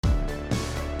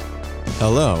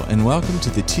Hello, and welcome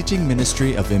to the teaching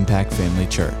ministry of Impact Family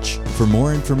Church. For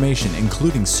more information,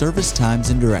 including service times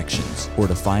and directions, or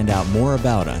to find out more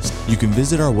about us, you can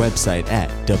visit our website at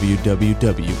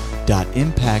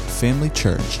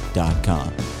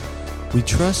www.impactfamilychurch.com. We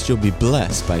trust you'll be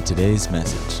blessed by today's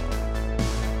message.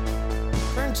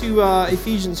 Turn to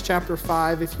Ephesians chapter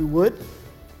 5, if you would.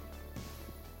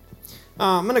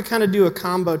 I'm going to kind of do a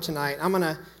combo tonight. I'm going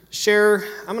to share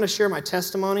my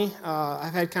testimony.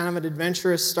 I've had kind of an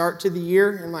adventurous start to the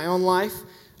year in my own life.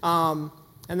 And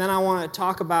then I want to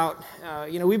talk about,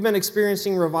 we've been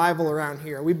experiencing revival around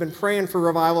here. We've been praying for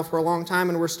revival for a long time,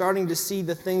 and we're starting to see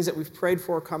the things that we've prayed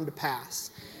for come to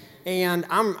pass. And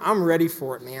I'm ready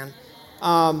for it, man.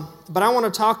 But I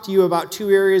want to talk to you about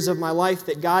two areas of my life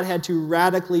that God had to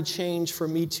radically change for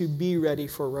me to be ready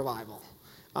for revival.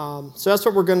 So that's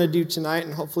what we're going to do tonight,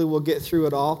 and hopefully we'll get through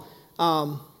it all.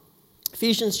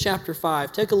 Ephesians chapter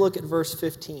 5, take a look at verse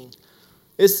 15.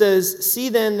 It says, "See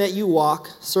then that you walk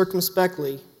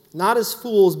circumspectly, not as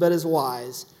fools but as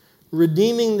wise,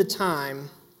 redeeming the time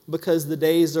because the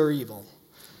days are evil."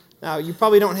 Now, you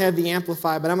probably don't have the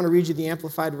Amplified, but I'm going to read you the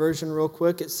Amplified version real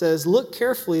quick. It says, "Look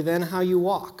carefully then how you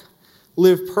walk.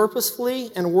 Live purposefully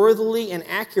and worthily and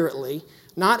accurately,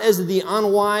 not as the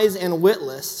unwise and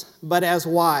witless, but as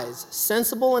wise,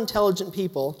 sensible, intelligent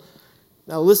people."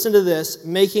 Now listen to this,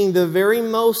 "making the very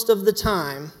most of the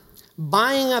time,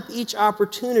 buying up each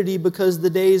opportunity because the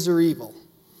days are evil."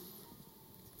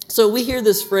 So we hear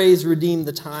this phrase, redeem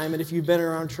the time, and if you've been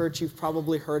around church, you've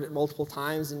probably heard it multiple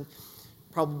times, and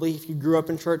probably if you grew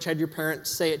up in church, had your parents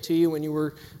say it to you when you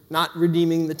were not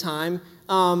redeeming the time.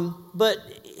 But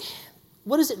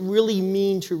what does it really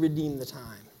mean to redeem the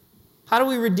time? How do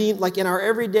we redeem, like in our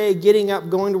everyday getting up,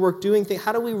 going to work, doing things,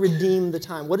 how do we redeem the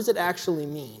time? What does it actually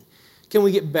mean? Can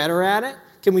we get better at it?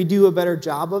 Can we do a better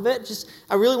job of it?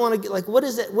 I really want to get, what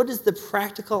is it? What is the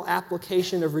practical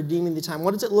application of redeeming the time?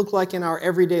 What does it look like in our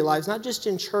everyday lives? Not just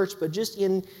in church, but just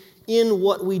in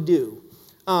what we do.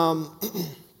 As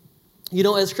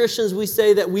Christians, we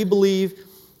say that we believe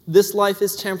this life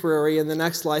is temporary and the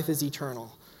next life is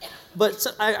eternal. But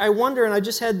I wonder, and I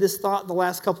just had this thought the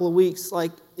last couple of weeks,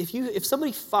 like if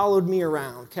somebody followed me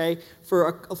around, okay,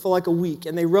 for like a week,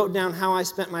 and they wrote down how I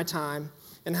spent my time,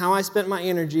 and how I spent my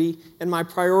energy and my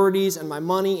priorities and my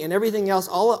money and everything else,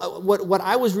 all what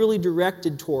I was really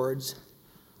directed towards,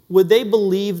 would they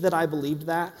believe that I believed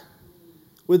that?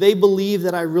 Would they believe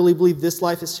that I really believe this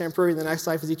life is temporary and the next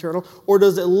life is eternal? Or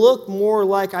does it look more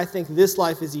like I think this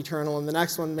life is eternal and the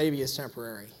next one maybe is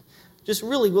temporary? Just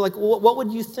really, like, what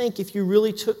would you think if you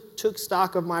really took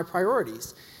stock of my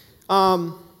priorities?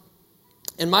 And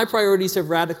my priorities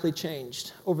have radically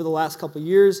changed over the last couple of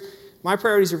years. My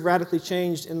priorities have radically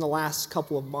changed in the last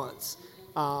couple of months.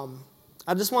 I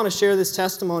just want to share this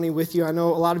testimony with you. I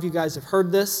know a lot of you guys have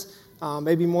heard this,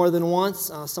 maybe more than once.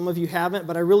 Some of you haven't,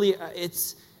 but I really,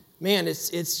 it's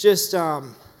just,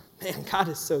 God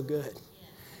is so good.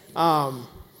 5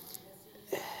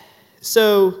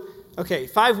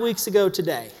 weeks ago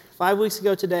today, I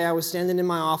was standing in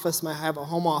my office. I have a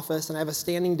home office, and I have a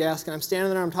standing desk, and I'm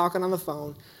standing there, I'm talking on the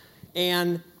phone,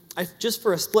 and just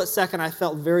for a split second, I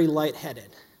felt very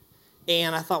lightheaded.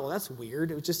 And I thought, well, that's weird.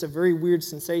 It was just a very weird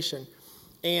sensation.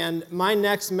 And my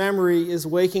next memory is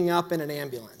waking up in an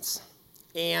ambulance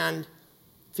and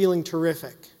feeling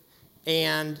terrific.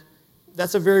 And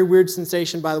that's a very weird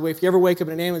sensation, by the way. If you ever wake up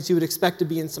in an ambulance, you would expect to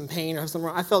be in some pain or something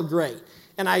wrong. I felt great.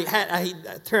 And a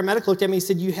paramedic looked at me and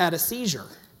said, "You had a seizure."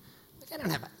 Like,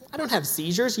 I don't have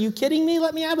seizures. Are you kidding me?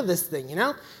 Let me out of this thing,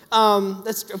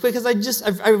 That's because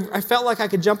I felt like I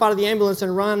could jump out of the ambulance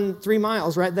and run 3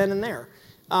 miles right then and there.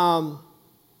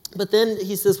 But then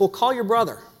he says, "Well, call your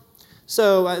brother."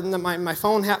 So my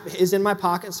phone is in my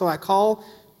pocket, so I call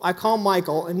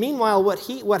Michael. And meanwhile,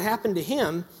 what happened to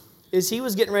him is he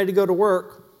was getting ready to go to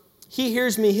work. He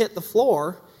hears me hit the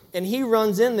floor, and he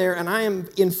runs in there, and I am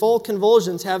in full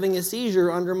convulsions having a seizure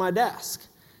under my desk.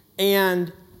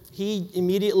 And he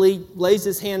immediately lays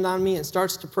his hand on me and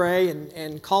starts to pray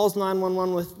and calls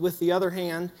 911 with the other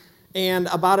hand. And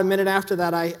about a minute after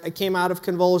that, I came out of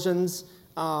convulsions.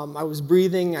 I was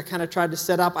breathing. I kind of tried to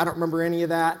sit up. I don't remember any of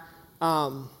that.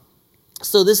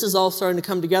 So this is all starting to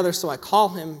come together. So I call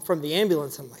him from the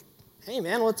ambulance. I'm like, "Hey,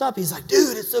 man, what's up?" He's like,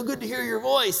 "Dude, it's so good to hear your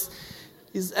voice."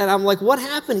 And I'm like, "What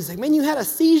happened?" He's like, "Man, you had a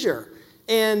seizure."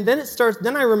 And then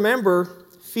I remember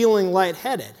feeling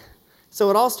lightheaded. So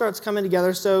it all starts coming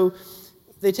together. So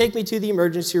they take me to the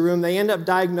emergency room. They end up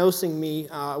diagnosing me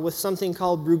with something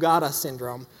called Brugada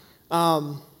syndrome.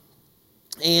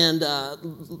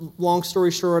 Long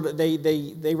story short,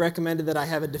 they recommended that I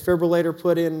have a defibrillator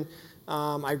put in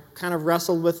I kind of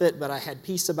wrestled with it, but I had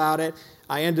peace about it.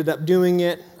 I ended up doing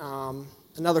it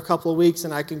another couple of weeks,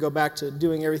 and I can go back to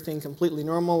doing everything completely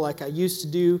normal like I used to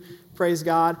do, praise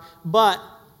God. But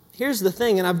here's the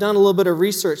thing, and I've done a little bit of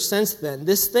research since then.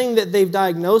 This thing that they've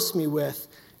diagnosed me with,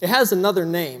 it has another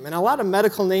name, and a lot of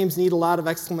medical names need a lot of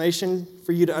explanation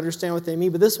for you to understand what they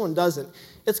mean, but this one doesn't.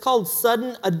 It's called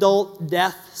sudden adult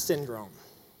death syndrome.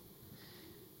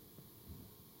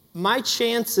 My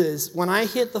chances, when I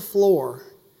hit the floor,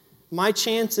 my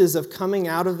chances of coming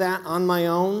out of that on my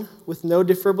own with no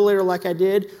defibrillator like I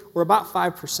did were about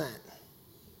 5%.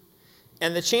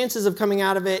 And the chances of coming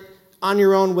out of it on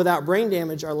your own without brain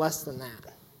damage are less than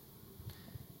that.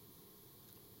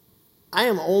 I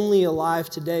am only alive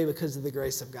today because of the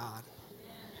grace of God.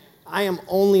 I am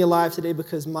only alive today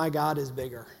because my God is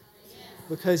bigger,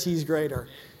 because He's greater.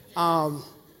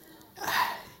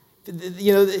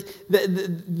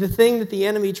 The thing that the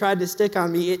enemy tried to stick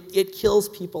on me, it kills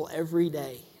people every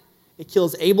day. It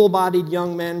kills able-bodied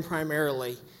young men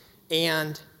primarily.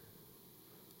 And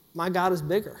my God is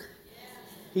bigger.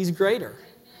 He's greater.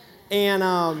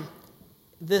 And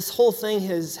this whole thing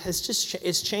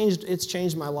it's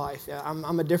changed my life.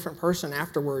 I'm a different person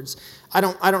afterwards. I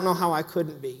don't know how I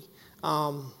couldn't be.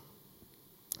 And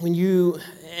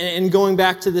going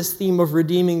back to this theme of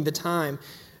redeeming the time,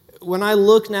 when I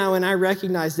look now and I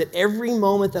recognize that every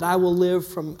moment that I will live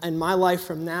in my life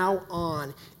from now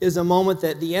on is a moment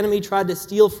that the enemy tried to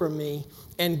steal from me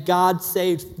and God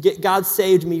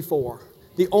saved me for.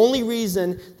 The only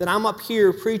reason that I'm up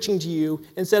here preaching to you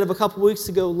instead of a couple weeks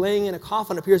ago laying in a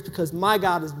coffin up here is because my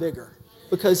God is bigger,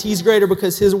 because He's greater,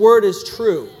 because His word is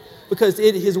true, because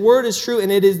His word is true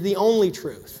and it is the only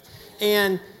truth.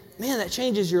 And man, that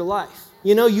changes your life.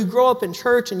 You know, you grow up in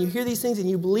church and you hear these things and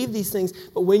you believe these things,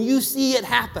 but when you see it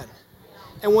happen,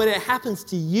 and when it happens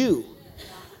to you,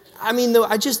 I mean,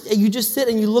 you just sit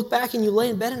and you look back and you lay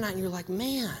in bed at night and you're like,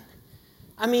 man,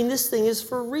 I mean, this thing is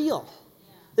for real.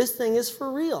 This thing is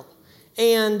for real.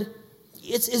 And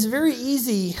it's very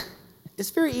easy.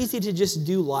 It's very easy to just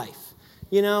do life,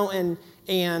 you know, and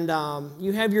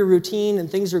you have your routine and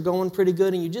things are going pretty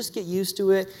good and you just get used to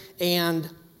it, and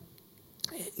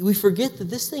we forget that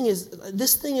this thing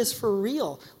is for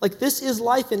real. Like, this is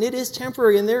life and it is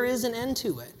temporary and there is an end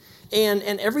to it. And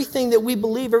everything that we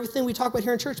believe, everything we talk about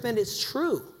here in church, man, it's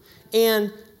true.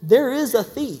 And there is a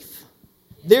thief.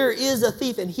 There is a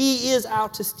thief, and he is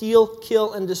out to steal,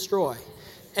 kill, and destroy.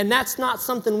 And that's not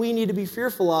something we need to be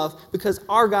fearful of, because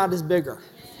our God is bigger.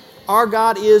 Our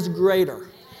God is greater.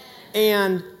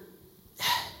 And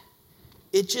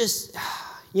it just,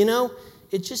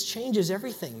 it just changes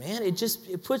everything, man.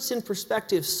 It puts in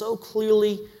perspective so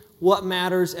clearly what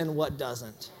matters and what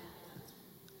doesn't.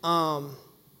 And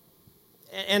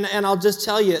I'll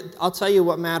tell you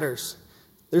what matters.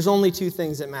 There's only two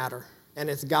things that matter. And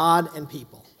it's God and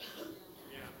people.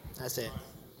 That's it.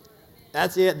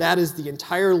 That's it. That is the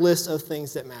entire list of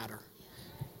things that matter.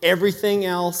 Everything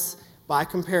else, by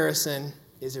comparison,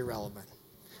 is irrelevant.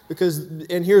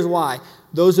 And here's why.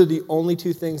 Those are the only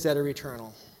two things that are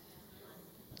eternal.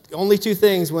 The only two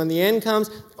things, when the end comes,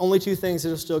 only two things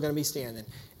that are still going to be standing.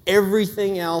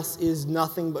 Everything else is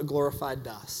nothing but glorified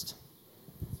dust.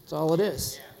 That's all it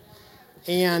is.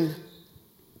 And,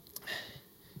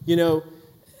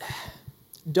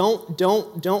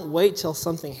 Don't wait till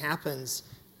something happens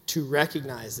to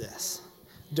recognize this.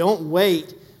 Don't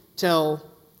wait don't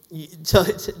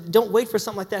wait for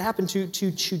something like that to happen to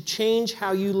change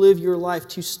how you live your life,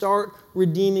 to start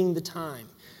redeeming the time.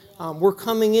 We're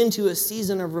coming into a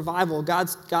season of revival.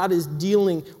 God is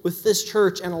dealing with this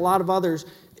church and a lot of others.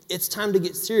 It's time to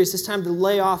get serious. It's time to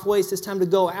lay off weights. It's time to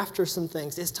go after some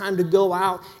things. It's time to go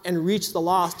out and reach the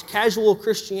lost. Casual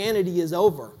Christianity is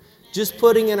over. Just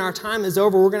putting in our time is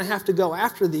over. We're going to have to go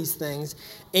after these things.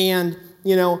 And,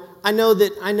 I know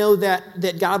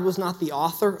that God was not the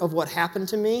author of what happened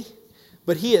to me,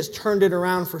 but He has turned it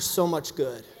around for so much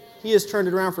good. He has turned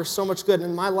it around for so much good,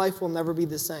 and my life will never be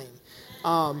the same.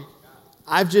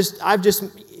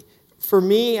 For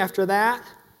me, after that,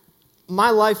 my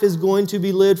life is going to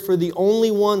be lived for the only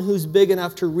one who's big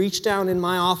enough to reach down in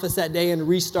my office that day and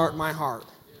restart my heart.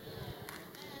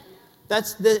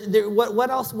 That's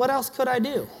what else? What else could I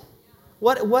do?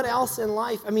 What else in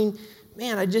life? I mean,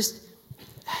 man,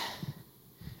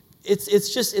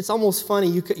 it's almost funny.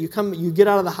 You get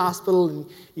out of the hospital and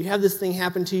you have this thing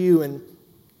happen to you, and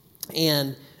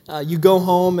you go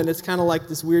home, and it's kind of like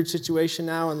this weird situation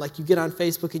now, and like you get on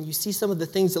Facebook and you see some of the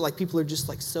things that like people are just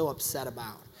like so upset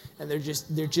about, and there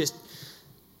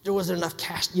wasn't enough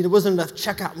cash, there wasn't enough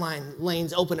checkout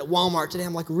lanes open at Walmart today.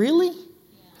 I'm like, really?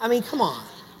 I mean, come on.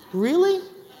 Really?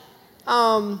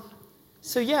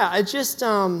 So yeah, it just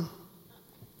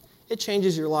it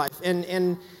changes your life.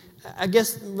 And I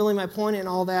guess really my point in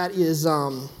all that is,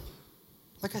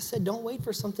 like I said, don't wait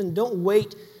for something. Don't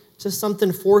wait till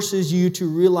something forces you to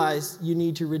realize you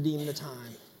need to redeem the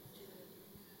time.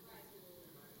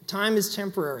 Time is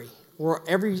temporary.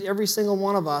 Every single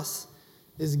one of us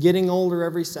is getting older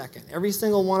every second. Every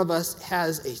single one of us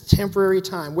has a temporary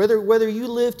time. Whether you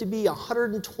live to be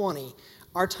 120,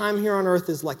 our time here on earth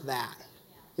is like that.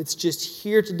 It's just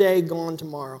here today, gone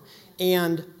tomorrow.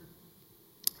 And,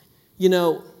 you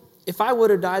know, if I would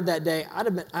have died that day, I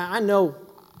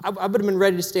would have been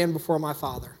ready to stand before my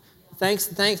Father.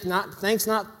 Thanks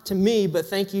not to me, but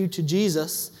thank you to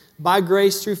Jesus. By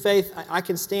grace, through faith, I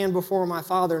can stand before my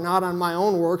Father, not on my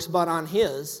own works, but on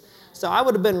His. So I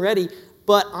would have been ready.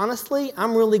 But honestly,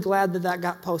 I'm really glad that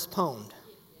got postponed.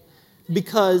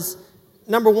 Because,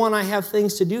 number one, I have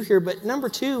things to do here. But number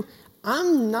two,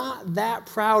 I'm not that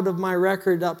proud of my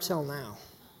record up till now.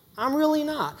 I'm really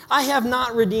not. I have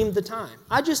not redeemed the time.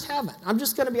 I just haven't. I'm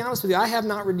just going to be honest with you. I have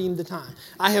not redeemed the time.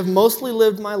 I have mostly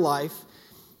lived my life.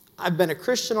 I've been a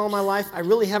Christian all my life. I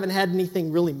really haven't had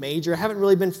anything really major. I haven't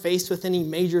really been faced with any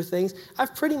major things.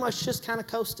 I've pretty much just kind of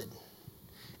coasted.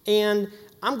 And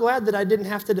I'm glad that I didn't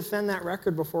have to defend that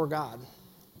record before God.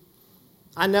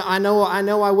 I know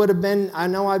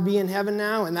I'd be in heaven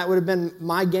now, and that would have been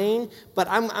my gain, but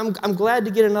I'm glad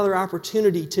to get another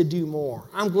opportunity to do more.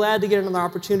 I'm glad to get another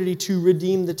opportunity to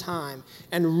redeem the time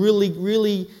and really,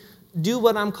 really do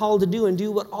what I'm called to do and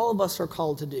do what all of us are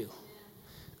called to do.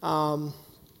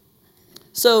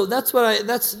 So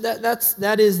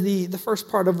that is the first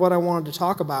part of what I wanted to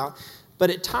talk about, but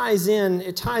it ties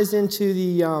into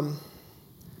the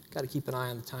got to keep an eye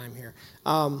on the time here.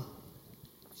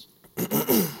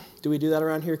 Do we do that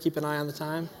around here? Keep an eye on the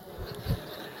time?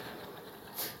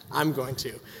 I'm going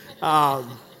to.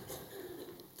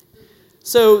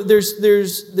 So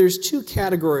there's two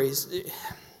categories.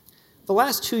 The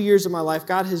last 2 years of my life,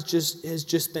 God has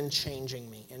just been changing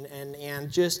me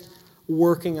and just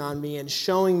working on me and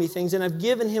showing me things, and I've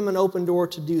given Him an open door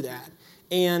to do that.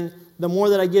 And the more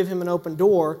that I give Him an open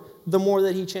door, the more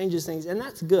that He changes things, and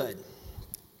that's good.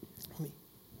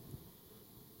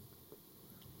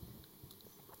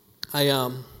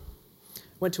 I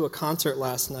went to a concert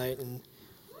last night, and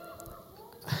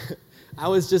I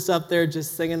was just up there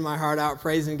just singing my heart out,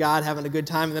 praising God, having a good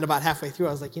time, and then about halfway through,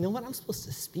 I was like, you know what, I'm supposed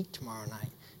to speak tomorrow night.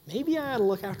 Maybe I ought to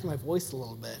look after my voice a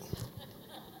little bit.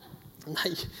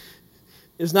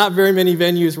 There's not very many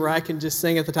venues where I can just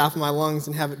sing at the top of my lungs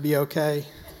and have it be okay.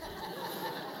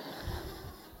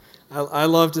 I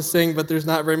love to sing, but there's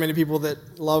not very many people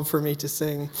that love for me to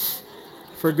sing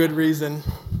for good reason.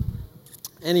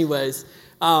 Anyways,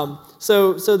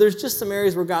 so there's just some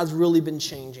areas where God's really been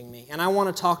changing me. And I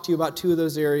want to talk to you about two of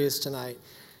those areas tonight.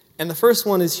 And the first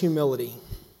one is humility.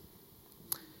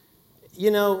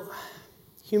 You know,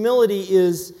 humility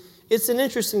it's an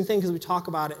interesting thing because we talk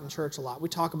about it in church a lot. We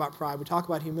talk about pride. We talk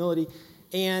about humility.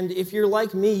 And if you're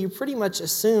like me, you pretty much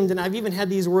assumed, and I've even had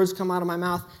these words come out of my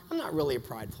mouth, I'm not really a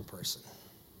prideful person.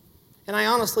 And I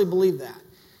honestly believe that.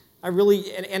 I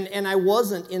really, and I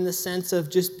wasn't in the sense of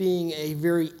just being a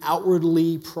very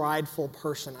outwardly prideful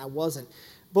person. I wasn't.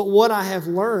 But what I have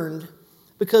learned,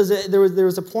 because there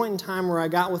was a point in time where I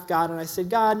got with God and I said,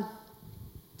 God,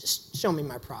 just show me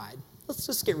my pride. Let's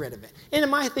just get rid of it. And in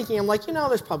my thinking, I'm like,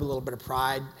 there's probably a little bit of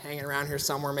pride hanging around here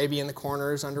somewhere, maybe in the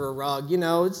corners, under a rug.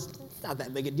 It's not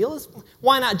that big a deal.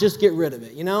 Why not just get rid of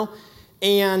it,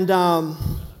 And,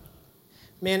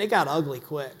 man, it got ugly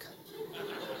quick.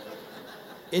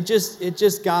 It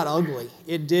just got ugly.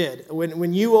 It did.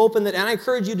 When you open it, and I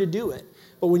encourage you to do it,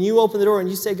 but when you open the door and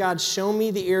you say, God, show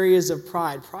me the areas of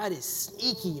pride. Pride is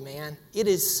sneaky, man. It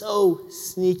is so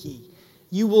sneaky.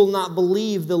 You will not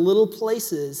believe the little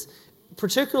places,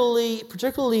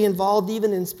 particularly involved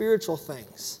even in spiritual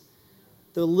things.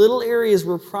 The little areas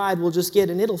where pride will just get,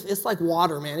 and it's like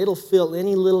water, man. It'll fill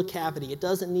any little cavity. It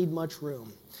doesn't need much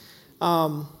room.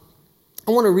 I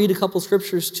want to read a couple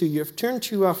scriptures to you. Turn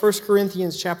to 1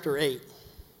 Corinthians chapter 8.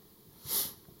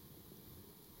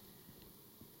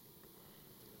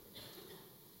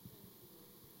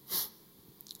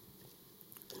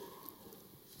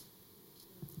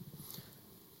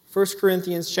 First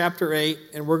Corinthians chapter 8,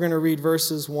 and we're going to read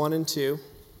verses 1 and 2.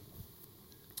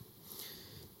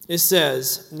 It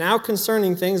says, "Now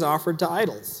concerning things offered to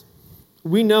idols,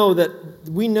 we know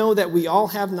that we all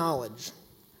have knowledge.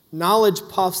 Knowledge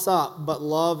puffs up, but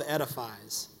love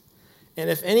edifies. And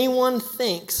if anyone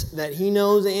thinks that he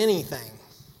knows anything,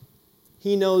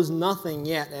 he knows nothing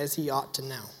yet as he ought to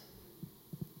know."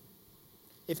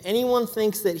 If anyone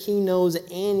thinks that he knows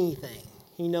anything,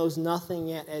 He knows nothing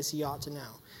yet as he ought to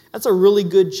know. That's a really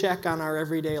good check on our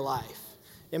everyday life.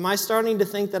 Am I starting to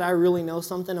think that I really know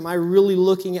something? Am I really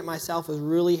looking at myself as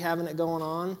really having it going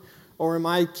on? Or am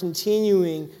I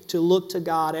continuing to look to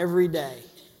God every day?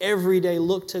 Every day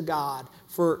look to God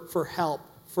for help,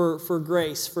 for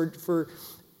grace, for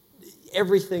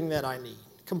everything that I need.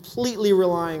 Completely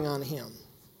relying on Him.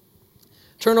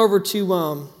 Turn over to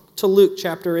Luke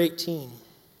chapter 18.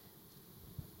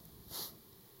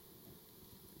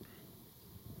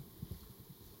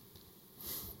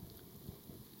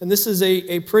 And this is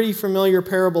a pretty familiar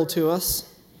parable to us.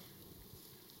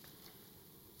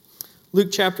 Luke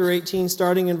chapter 18,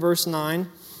 starting in verse 9.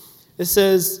 It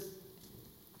says,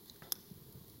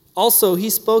 "Also he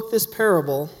spoke this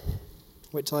parable."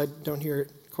 Wait till I don't hear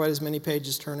quite as many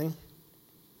pages turning.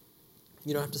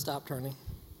 You don't have to stop turning.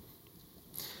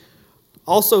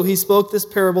 "Also he spoke this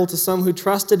parable to some who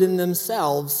trusted in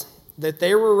themselves that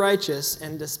they were righteous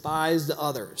and despised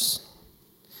others.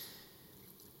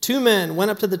 2 men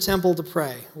went up to the temple to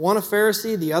pray, one a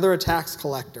Pharisee, the other a tax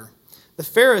collector. The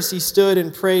Pharisee stood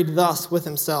and prayed thus with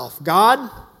himself, 'God,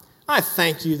 I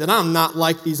thank you that I'm not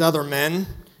like these other men,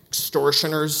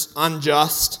 extortioners,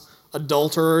 unjust,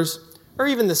 adulterers, or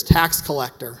even this tax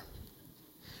collector.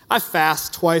 I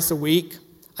fast twice a week.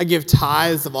 I give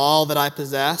tithes of all that I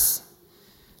possess.'"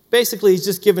 Basically, he's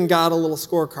just giving God a little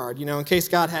scorecard, in case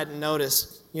God hadn't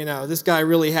noticed, this guy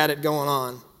really had it going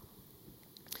on.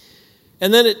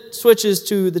 And then it switches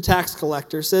to the tax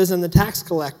collector. It says, "And the tax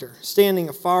collector, standing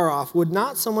afar off, would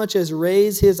not so much as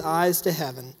raise his eyes to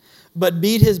heaven, but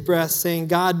beat his breast, saying,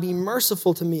 'God, be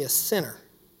merciful to me, a sinner.'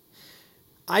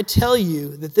 I tell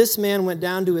you that this man went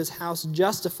down to his house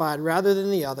justified rather than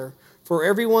the other, for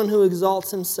everyone who exalts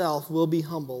himself will be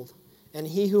humbled, and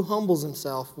he who humbles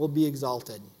himself will be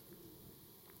exalted."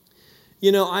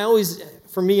 I always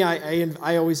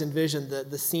envision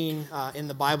the scene in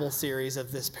the Bible series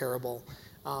of this parable.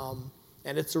 And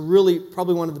it's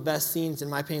probably one of the best scenes,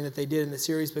 in my opinion, that they did in the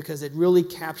series, because it really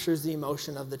captures the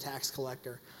emotion of the tax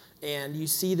collector. And you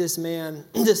see this man,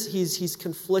 he's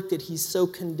conflicted, he's so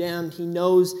condemned,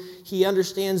 he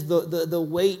understands the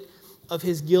weight of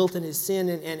his guilt and his sin,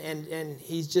 and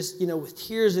he's just, with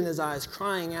tears in his eyes,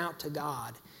 crying out to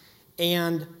God.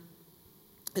 And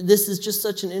this is just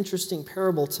such an interesting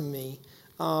parable to me,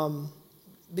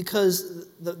 because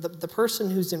the person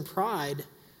who's in pride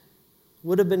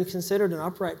would have been considered an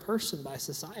upright person by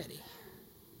society.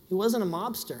 He wasn't a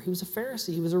mobster. He was a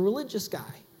Pharisee. He was a religious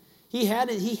guy. He had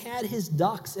his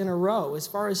ducks in a row as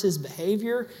far as his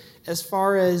behavior, as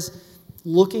far as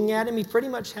looking at him. He pretty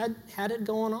much had it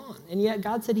going on. And yet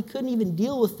God said he couldn't even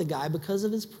deal with the guy because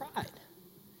of his pride.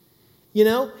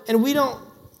 And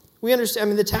we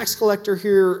understand, the tax collector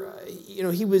here,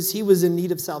 he was in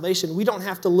need of salvation. We don't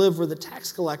have to live where the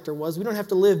tax collector was. We don't have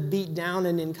to live beat down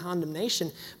and in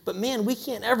condemnation. But man, we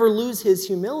can't ever lose his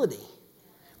humility.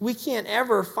 We can't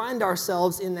ever find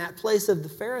ourselves in that place of the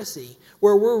Pharisee,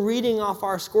 where we're reading off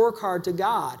our scorecard to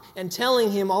God and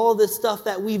telling him all of this stuff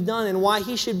that we've done and why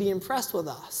he should be impressed with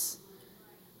us.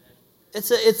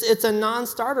 It's a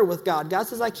non-starter with God. God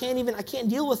says, I can't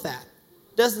deal with that.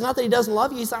 It's not that he doesn't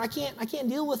love you. He said, I can't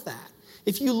deal with that.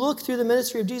 If you look through the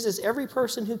ministry of Jesus, every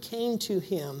person who came to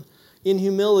him in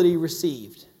humility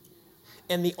received.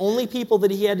 And the only people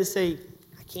that he had to say,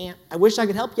 I wish I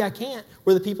could help you, I can't,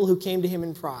 were the people who came to him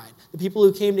in pride. The people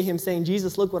who came to him saying,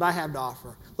 Jesus, look what I have to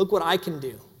offer. Look what I can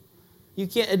do.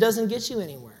 It doesn't get you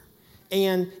anywhere.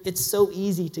 And it's so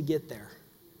easy to get there.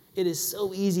 It is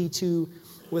so easy to,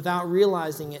 without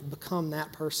realizing it, become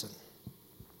that person.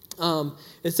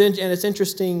 It's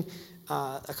interesting,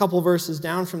 a couple of verses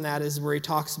down from that is where he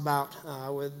talks about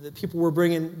where the people were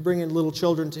bringing little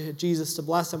children to Jesus to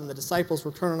bless them, and the disciples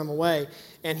were turning them away.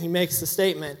 And he makes the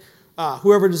statement,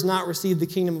 whoever does not receive the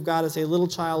kingdom of God as a little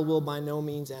child will by no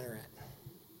means enter it.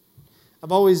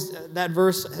 That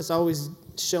verse has always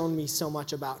shown me so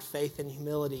much about faith and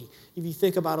humility. If you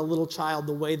think about a little child,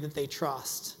 the way that they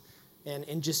trust,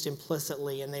 and just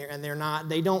implicitly, and they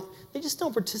just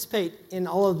don't participate in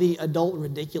all of the adult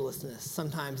ridiculousness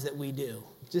sometimes that we do.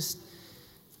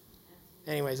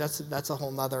 Anyways, that's a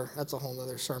whole nother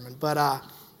sermon. But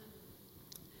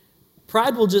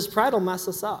pride will mess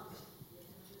us up.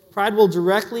 Pride will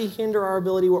directly hinder our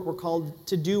ability what we're called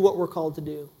to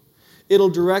do. It'll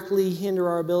directly hinder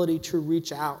our ability to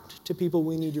reach out to people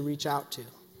we need to reach out to.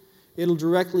 It'll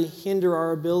directly hinder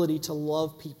our ability to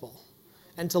love people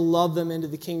and to love them into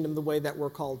the kingdom the way that we're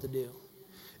called to do.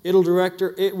 It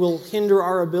will hinder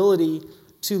our ability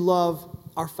to love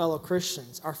our fellow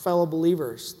Christians, our fellow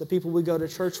believers, the people we go to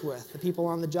church with, the people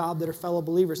on the job that are fellow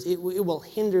believers. It will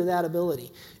hinder that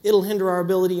ability. It'll hinder our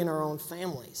ability in our own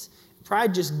families.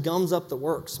 Pride just gums up the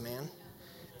works, man.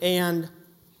 And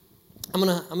I'm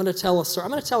gonna tell a story.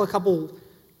 I'm gonna tell a couple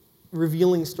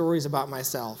revealing stories about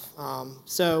myself.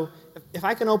 So if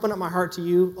I can open up my heart to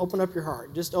you, open up your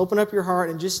heart. Just open up your heart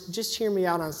and just hear me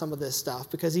out on some of this stuff,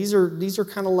 because these are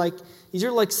kind of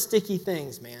like sticky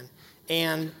things, man.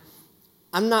 And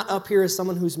I'm not up here as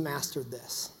someone who's mastered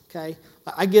this, okay?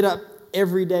 I get up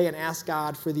every day and ask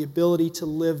God for the ability to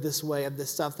live this way of this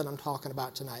stuff that I'm talking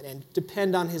about tonight and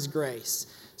depend on His grace.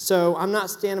 So I'm not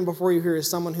standing before you here as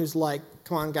someone who's like,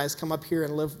 come on, guys, come up here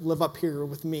and live up here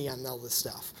with me on all this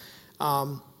stuff.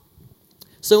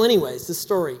 So anyways, this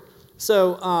story.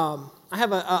 So I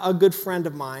have a good friend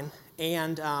of mine,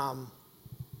 and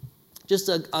just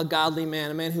a godly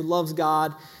man, a man who loves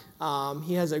God.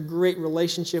 He has a great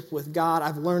relationship with God.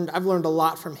 I've learned a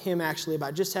lot from him, actually,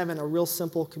 about just having a real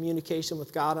simple communication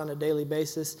with God on a daily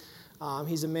basis.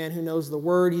 He's a man who knows the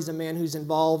Word. He's a man who's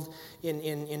involved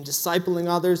in discipling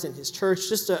others in his church.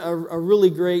 Just a really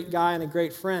great guy and a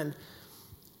great friend.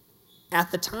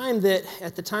 At the time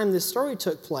this story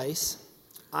took place,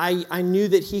 I knew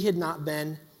that he had not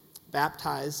been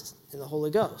baptized in the Holy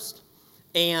Ghost.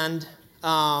 And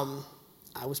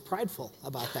I was prideful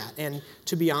about that. And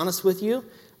to be honest with you,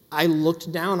 I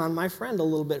looked down on my friend a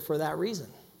little bit for that reason.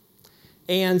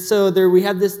 And so we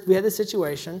had this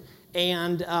situation,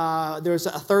 and there was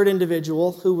a third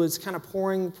individual who was kind of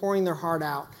pouring their heart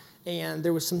out. And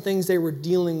there was some things they were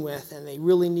dealing with, and they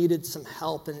really needed some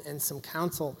help and some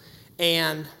counsel.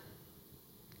 And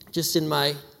just in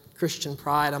my Christian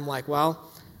pride, I'm like,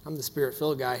 well, I'm the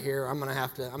Spirit-filled guy here. I'm gonna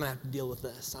have to deal with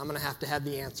this. I'm gonna have to have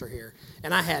the answer here.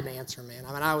 And I had an answer, man.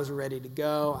 I mean, I was ready to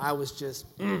go. I was just,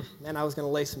 man, I was gonna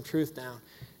lay some truth down.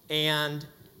 And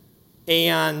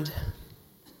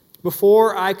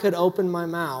before I could open my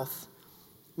mouth,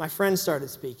 my friend started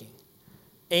speaking.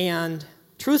 And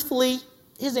truthfully,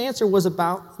 his answer was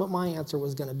about what my answer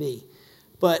was gonna be.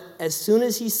 But as soon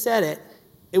as he said it,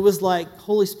 it was like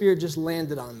Holy Spirit just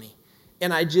landed on me.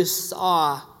 And I just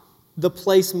saw the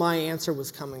place my answer was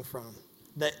coming from.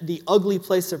 The ugly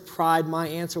place of pride my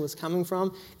answer was coming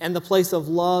from, and the place of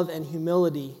love and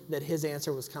humility that his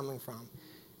answer was coming from.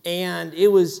 And it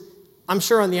was, I'm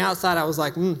sure on the outside I was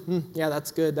like, yeah,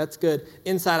 that's good.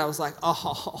 Inside I was like,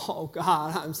 oh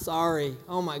God, I'm sorry.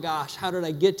 Oh my gosh, how did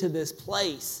I get to this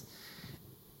place?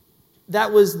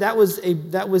 That was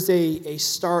a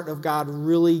start of God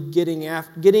really getting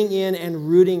in and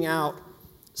rooting out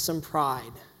some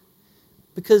pride.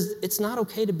 Because it's not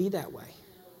okay to be that way.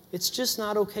 It's just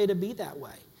not okay to be that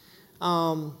way.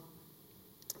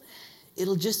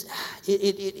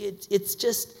 It's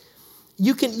just,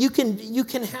 you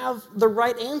can have the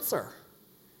right answer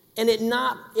and it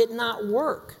not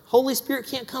work. Holy Spirit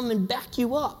can't come and back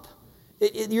you up.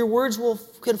 Your words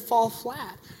can fall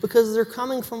flat because they're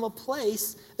coming from a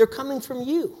place, they're coming from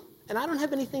you. And I don't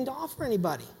have anything to offer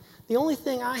anybody. The only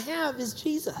thing I have is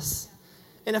Jesus.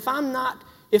 And if I'm not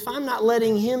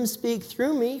letting Him speak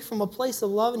through me from a place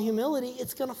of love and humility,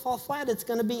 it's going to fall flat. It's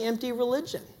going to be empty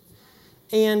religion.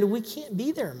 And we can't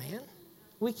be there, man.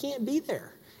 We can't be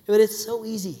there. But it's so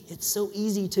easy. It's so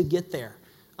easy to get there.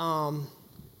 Pride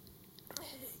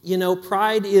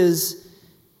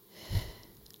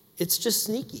it's just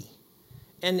sneaky.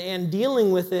 And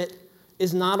dealing with it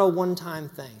is not a one-time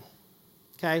thing.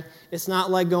 Okay? It's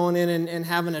not like going in and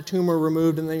having a tumor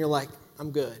removed and then you're like, I'm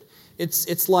good.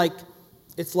 It's like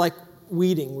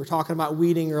weeding. We were talking about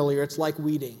weeding earlier. It's like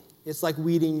weeding. It's like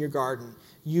weeding your garden.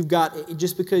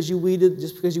 Just because you weeded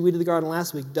the garden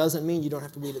last week doesn't mean you don't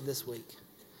have to weed it this week.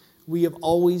 We have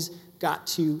always got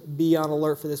to be on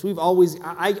alert for this.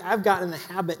 I've gotten in the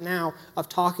habit now of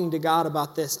talking to God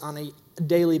about this on a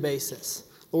daily basis.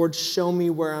 Lord, show me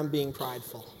where I'm being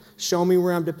prideful. Show me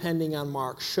where I'm depending on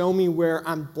Mark. Show me where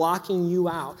I'm blocking you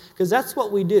out. Because that's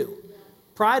what we do.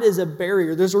 Pride is a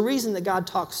barrier. There's a reason that God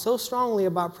talks so strongly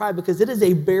about pride, because it is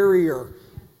a barrier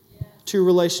to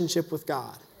relationship with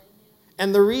God.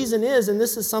 And the reason is, and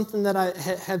this is something that I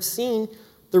have seen,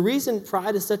 the reason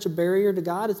pride is such a barrier to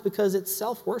God is because it's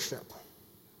self-worship.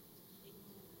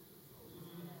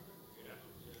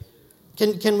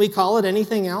 Can we call it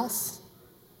anything else?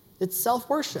 It's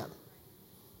self-worship.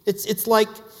 It's like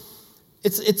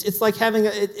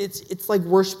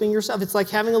worshiping yourself. It's like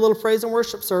having a little praise and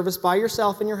worship service by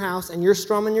yourself in your house, and you're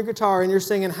strumming your guitar and you're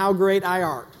singing "How Great I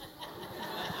Art."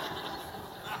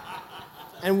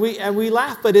 and we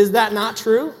laugh, but is that not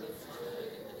true?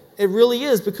 It really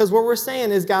is, because what we're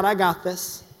saying is, God, I got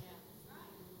this.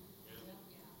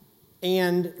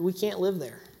 and we can't live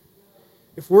there.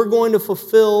 If we're going to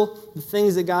fulfill the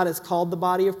things that God has called the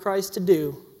body of Christ to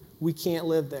do, we can't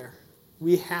live there.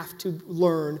 We have to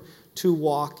learn to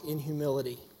walk in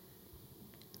humility.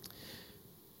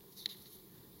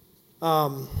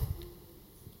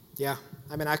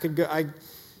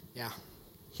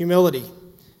 Humility.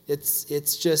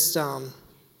 It's just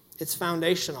it's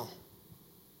foundational.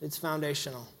 It's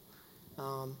foundational.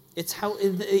 It's how,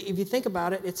 if you think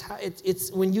about it,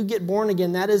 it's when you get born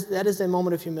again. That is a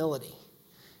moment of humility,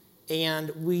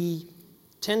 and we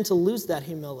tend to lose that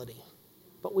humility,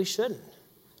 but we shouldn't.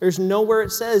 There's nowhere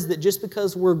it says that just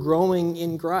because we're growing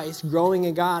in Christ, growing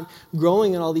in God,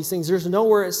 growing in all these things, there's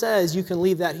nowhere it says you can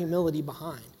leave that humility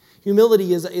behind.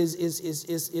 Humility is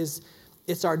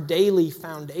it's our daily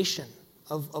foundation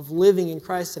of living in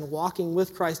Christ and walking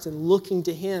with Christ and looking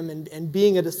to Him and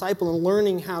being a disciple and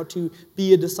learning how to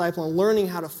be a disciple and learning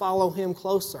how to follow Him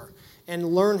closer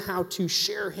and learn how to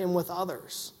share Him with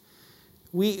others.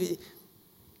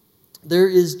 There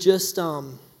is just...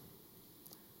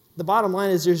 The bottom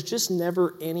line is there's just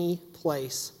never any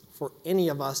place for any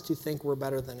of us to think we're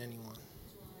better than anyone.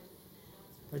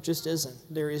 There just isn't.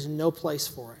 There is no place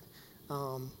for it.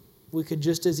 We could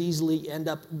just as easily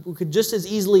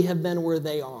have been where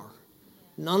they are.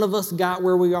 None of us got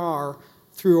where we are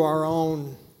through our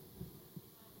own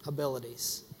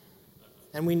abilities.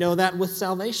 And we know that with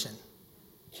salvation.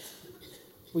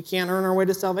 We can't earn our way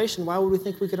to salvation. Why would we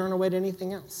think we could earn our way to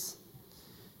anything else?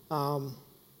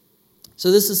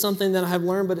 So this is something that I've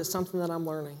learned, but it's something that I'm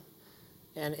learning.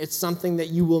 And it's something that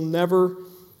you will never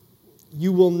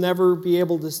be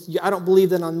able to... I don't believe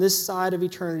that on this side of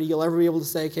eternity you'll ever be able to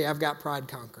say, okay, I've got pride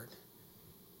conquered.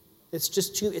 It's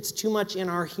too much in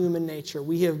our human nature.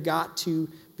 We have got to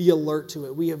be alert to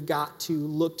it. We have got to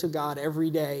look to God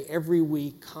every day, every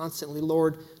week, constantly.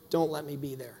 Lord, don't let me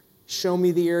be there. Show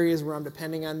me the areas where I'm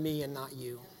depending on me and not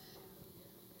you.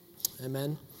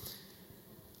 Amen.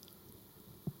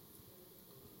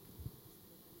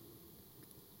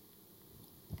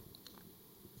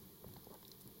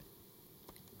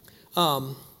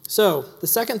 So the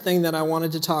second thing that I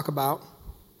wanted to talk about,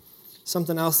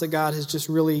 something else that God has just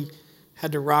really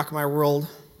had to rock my world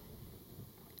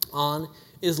on,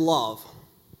 is love.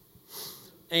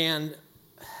 And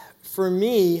for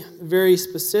me, very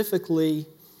specifically,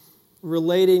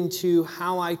 relating to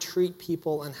how I treat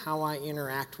people and how I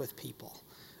interact with people.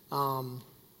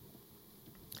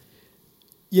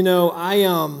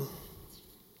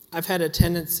 I've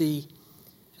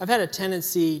had a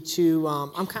tendency to,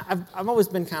 I've always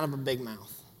been kind of a big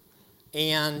mouth.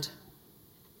 And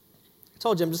I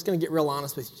told you, I'm just going to get real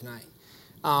honest with you tonight.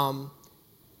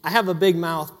 I have a big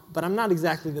mouth, but I'm not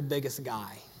exactly the biggest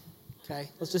guy. Okay?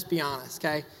 Let's just be honest,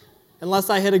 okay? Unless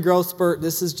I hit a growth spurt,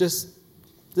 this is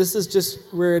just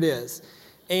where it is.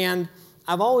 And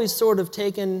I've always sort of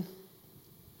taken,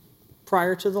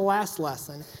 prior to the last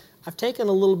lesson, I've taken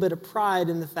a little bit of pride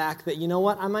in the fact that, you know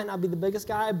what, I might not be the biggest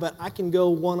guy, but I can go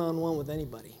one-on-one with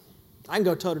anybody. I can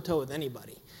go toe-to-toe with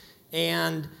anybody.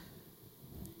 And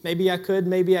maybe I could,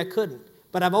 maybe I couldn't.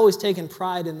 But I've always taken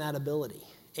pride in that ability.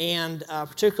 And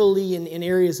particularly in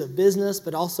areas of business,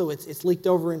 but also it's leaked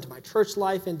over into my church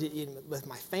life and with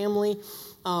my family.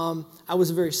 I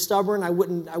was very stubborn. I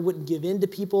wouldn't give in to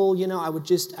people. You know, I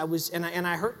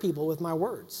hurt people with my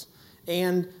words.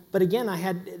 But again,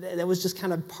 that was just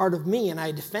kind of part of me, and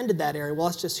I defended that area. Well,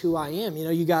 that's just who I am. You know,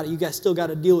 you guys still got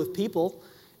to deal with people.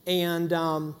 And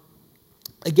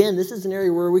again, this is an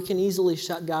area where we can easily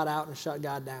shut God out and shut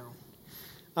God down.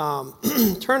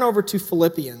 Turn over to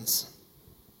Philippians.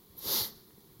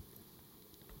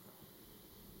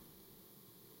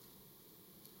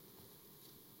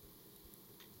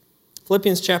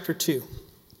 Philippians chapter 2.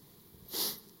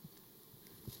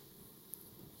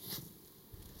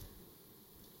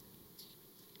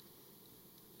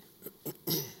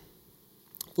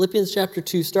 Philippians chapter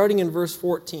 2, starting in verse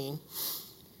 14.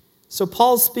 So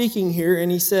Paul's speaking here,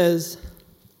 and he says,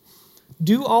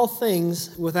 "Do all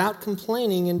things without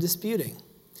complaining and disputing,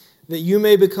 that you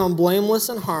may become blameless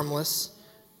and harmless,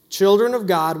 children of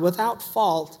God without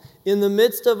fault, in the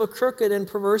midst of a crooked and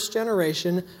perverse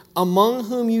generation, among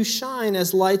whom you shine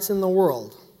as lights in the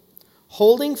world,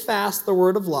 holding fast the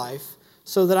word of life,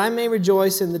 so that I may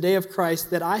rejoice in the day of Christ,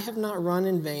 that I have not run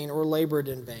in vain or labored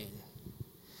in vain."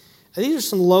 Now, these are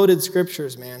some loaded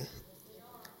scriptures, man.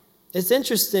 It's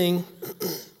interesting.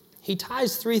 He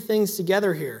ties three things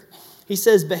together here. He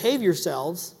says, behave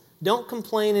yourselves, don't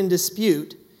complain and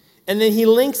dispute, and then he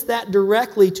links that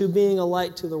directly to being a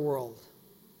light to the world.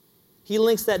 He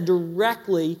links that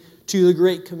directly to the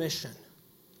Great Commission.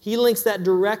 He links that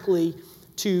directly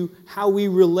to how we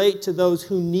relate to those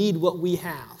who need what we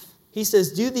have. He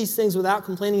says, do these things without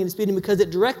complaining and disputing because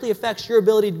it directly affects your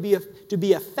ability to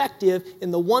be effective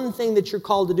in the one thing that you're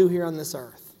called to do here on this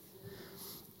earth.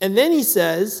 And then he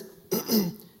says,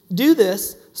 do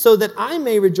this so that I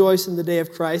may rejoice in the day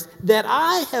of Christ, that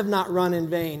I have not run in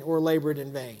vain or labored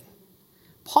in vain.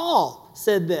 Paul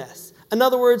said this. In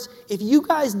other words, if you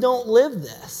guys don't live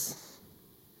this,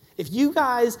 if you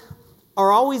guys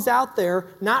are always out there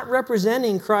not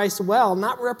representing Christ well,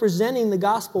 not representing the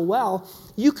gospel well,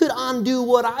 you could undo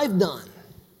what I've done.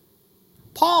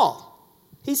 Paul,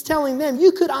 he's telling them,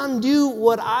 you could undo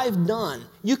what I've done.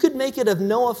 You could make it of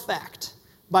no effect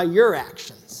by your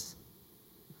actions.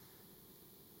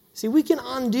 See, we can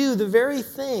undo the very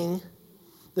thing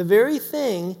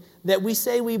that we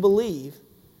say we believe,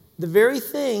 the very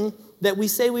thing that we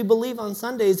say we believe on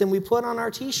Sundays and we put on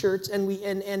our T-shirts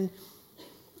and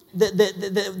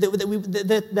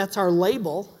that's our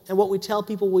label and what we tell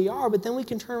people we are, but then we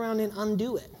can turn around and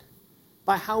undo it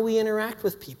by how we interact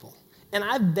with people. And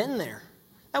I've been there.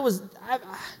 I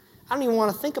don't even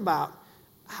want to think about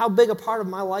how big a part of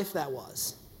my life that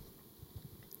was.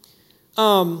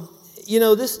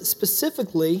 This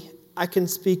specifically, I can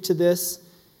speak to this.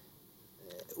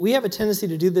 We have a tendency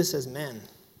to do this as men.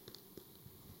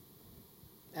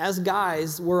 As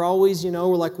guys, we're always,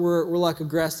 we're like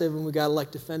aggressive and we got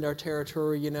to defend our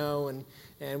territory, and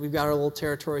we've got our little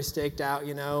territory staked out,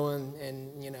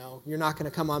 and you're not going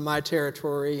to come on my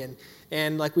territory,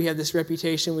 and we have this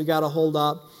reputation we got to hold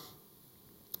up.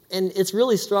 And it's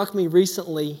really struck me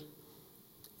recently,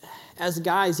 as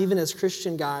guys, even as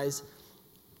Christian guys,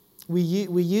 we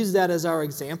use that as our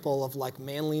example of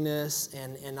manliness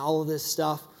and all of this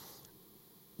stuff.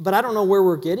 But I don't know where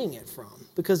we're getting it from,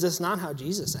 because that's not how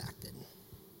Jesus acted.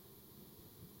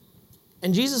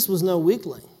 And Jesus was no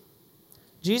weakling.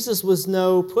 Jesus was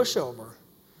no pushover.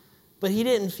 But he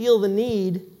didn't feel the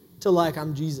need to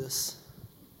I'm Jesus.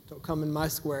 Don't come in my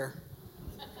square.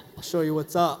 I'll show you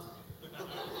what's up.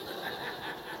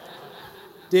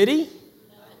 Did he?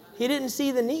 He didn't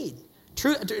see the need.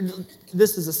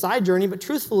 This is a side journey, but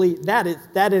truthfully, that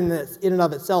in and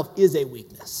of itself is a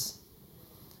weakness.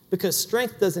 Because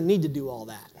strength doesn't need to do all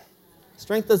that.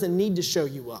 Strength doesn't need to show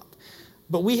you up.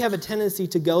 But we have a tendency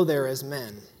to go there as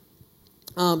men.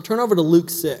 Turn over to Luke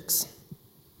 6.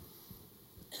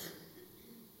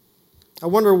 I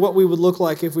wonder what we would look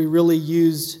like if we really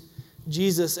used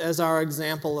Jesus as our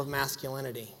example of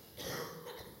masculinity.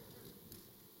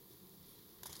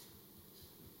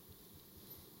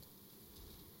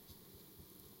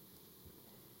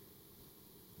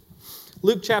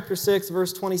 Luke chapter 6,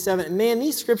 verse 27. Man,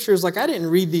 these scriptures, I didn't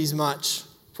read these much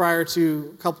prior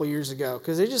to a couple years ago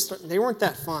because they weren't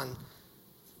that fun.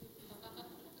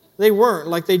 They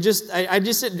weren't. I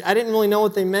didn't really know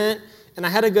what they meant, and I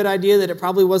had a good idea that it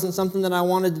probably wasn't something that I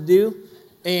wanted to do,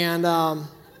 and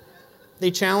they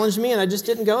challenged me, and I just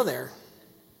didn't go there.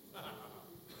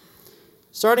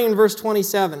 Starting in verse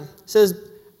 27, it says,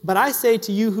 "But I say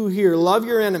to you who hear, love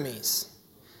your enemies.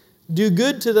 Do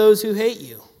good to those who hate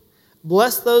you.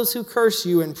 Bless those who curse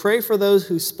you, and pray for those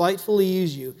who spitefully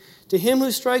use you. To him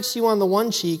who strikes you on the one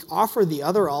cheek, offer the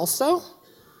other also.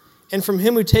 And from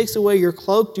him who takes away your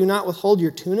cloak, do not withhold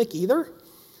your tunic either.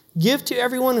 Give to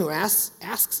everyone who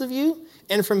asks of you,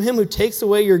 and from him who takes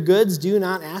away your goods, do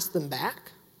not ask them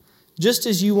back. Just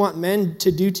as you want men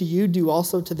to do to you, do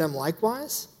also to them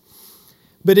likewise.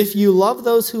 But if you love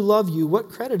those who love you,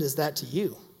 what credit is that to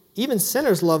you? Even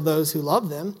sinners love those who love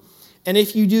them. And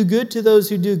if you do good to those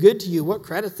who do good to you, what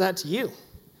credit is that to you?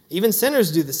 Even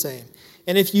sinners do the same.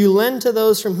 And if you lend to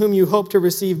those from whom you hope to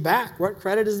receive back, what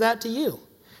credit is that to you?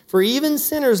 For even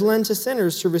sinners lend to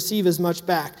sinners to receive as much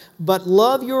back. But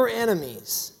love your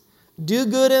enemies. Do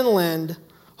good and lend.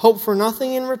 Hope for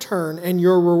nothing in return, and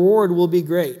your reward will be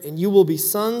great, and you will be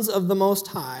sons of the Most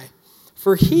High.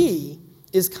 For he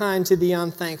is kind to the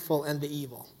unthankful and the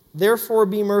evil. Therefore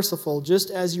be merciful, just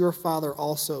as your Father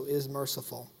also is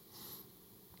merciful."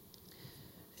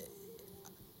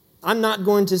 I'm not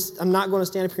going to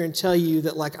stand up here and tell you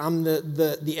that I'm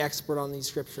the expert on these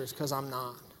scriptures, because I'm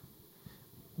not.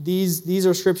 These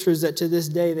are scriptures that to this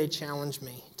day they challenge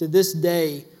me. To this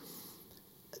day,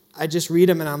 I just read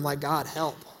them and I'm like, God,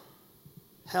 help.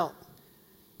 Help.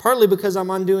 Partly because I'm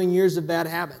undoing years of bad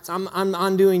habits. I'm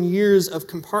undoing years of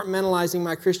compartmentalizing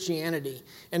my Christianity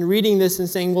and reading this and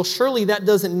saying, well, surely that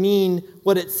doesn't mean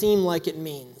what it seemed like it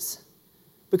means.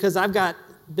 Because I've got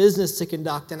business to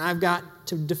conduct, and I've got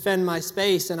to defend my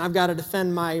space, and I've got to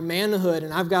defend my manhood,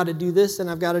 and I've got to do this, and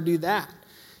I've got to do that.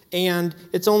 And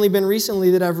it's only been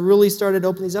recently that I've really started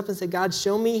opening these up and say, God,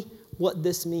 show me what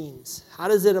this means. How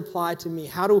does it apply to me?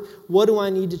 What do I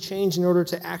need to change in order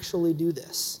to actually do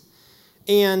this?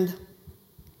 And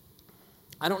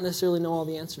I don't necessarily know all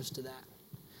the answers to that.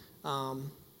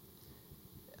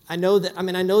 I know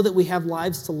that we have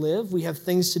lives to live. We have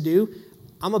things to do.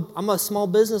 I'm a small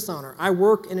business owner. I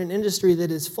work in an industry that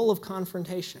is full of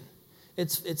confrontation.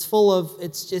 It's full of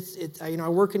I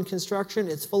work in construction.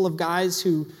 It's full of guys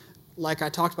who, like I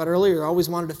talked about earlier, always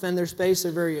want to defend their space.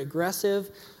 They're very aggressive.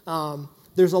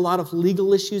 There's a lot of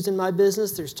legal issues in my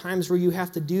business. There's times where you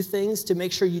have to do things to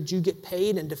make sure you do get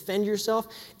paid and defend yourself.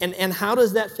 And how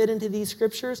does that fit into these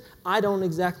scriptures? I don't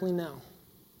exactly know.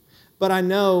 But I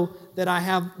know that I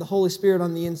have the Holy Spirit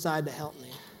on the inside to help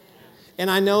me. And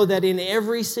I know that in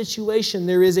every situation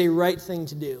there is a right thing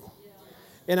to do.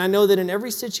 And I know that in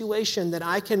every situation that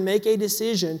I can make a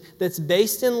decision that's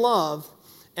based in love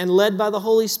and led by the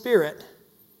Holy Spirit,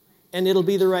 and it'll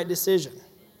be the right decision.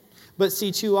 But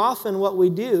see, too often what we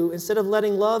do, instead of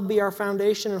letting love be our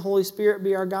foundation and Holy Spirit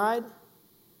be our guide,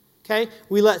 okay,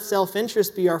 we let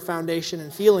self-interest be our foundation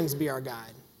and feelings be our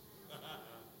guide.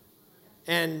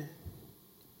 And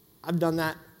I've done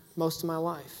that most of my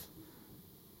life.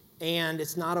 And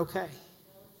it's not okay.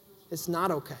 It's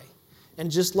not okay. And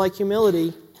just like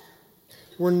humility,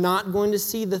 we're not going to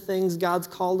see the things God's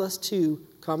called us to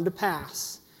come to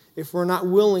pass if we're not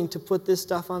willing to put this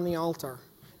stuff on the altar.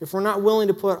 If we're not willing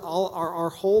to put all our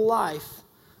whole life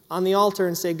on the altar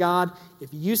and say, God, if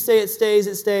you say it stays,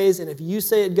 it stays, and if you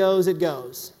say it goes, it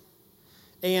goes.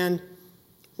 And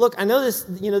look, I know this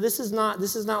is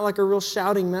not like a real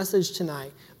shouting message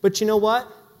tonight, but you know what?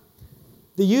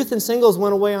 The youth and singles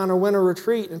went away on a winter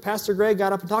retreat, and Pastor Greg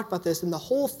got up and talked about this, and the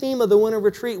whole theme of the winter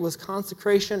retreat was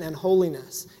consecration and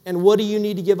holiness. And what do you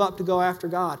need to give up to go after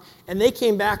God? And they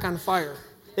came back on fire.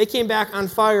 They came back on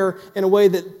fire in a way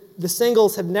that the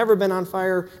singles have never been on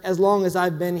fire as long as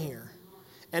I've been here.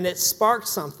 And it sparked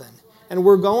something. And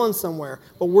we're going somewhere.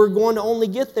 But we're going to only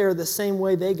get there the same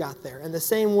way they got there. And the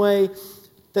same way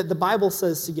that the Bible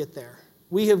says to get there.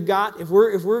 We have got, if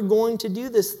we're going to do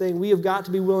this thing, we have got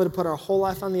to be willing to put our whole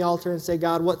life on the altar and say,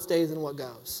 God, what stays and what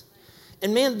goes.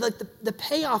 And man, like the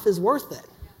payoff is worth it.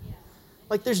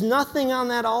 Like there's nothing on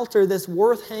that altar that's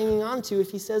worth hanging on to if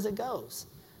he says it goes.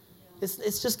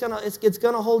 It's just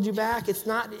gonna hold you back. It's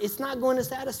not going to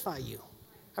satisfy you.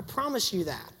 I promise you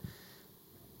that.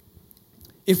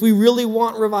 If we really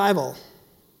want revival,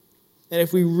 and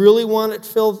if we really want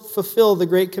to fulfill the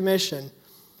Great Commission,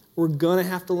 we're gonna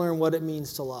have to learn what it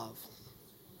means to love.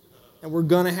 And we're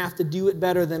gonna have to do it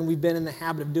better than we've been in the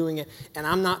habit of doing it. And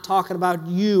I'm not talking about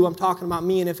you, I'm talking about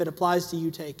me, and if it applies to you,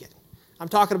 take it. I'm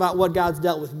talking about what God's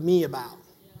dealt with me about.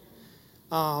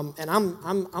 And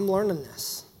I'm learning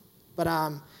this.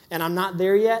 And I'm not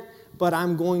there yet, but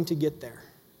I'm going to get there.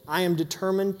 I am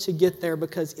determined to get there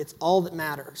because it's all that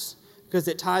matters. Because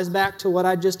it ties back to what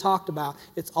I just talked about.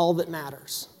 It's all that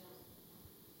matters.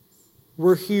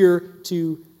 We're here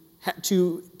to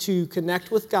connect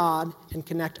with God and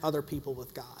connect other people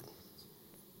with God.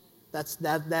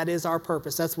 That is our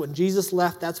purpose. That's when Jesus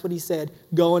left. That's what he said.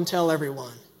 Go and tell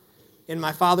everyone. In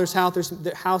my Father's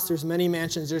house, there's many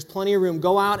mansions. There's plenty of room.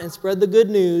 Go out and spread the good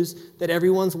news that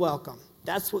everyone's welcome.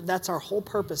 That's our whole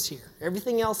purpose here.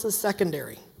 Everything else is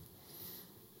secondary.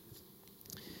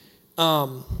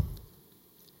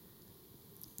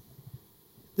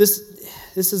 This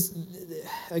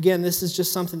is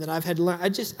just something that I've had to learn. I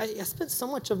spent so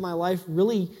much of my life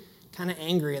really kind of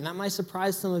angry, and that might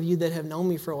surprise some of you that have known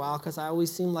me for a while because I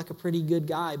always seemed like a pretty good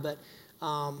guy, but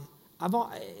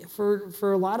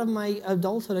for a lot of my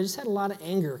adulthood, I just had a lot of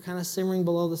anger kind of simmering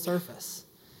below the surface.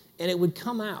 And it would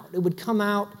come out. It would come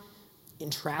out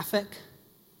in traffic.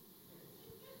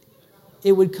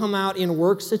 It would come out in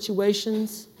work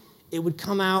situations. It would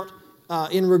come out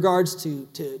in regards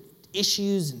to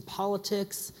issues and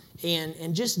politics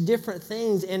and just different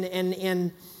things.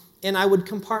 And I would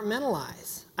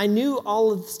compartmentalize. I knew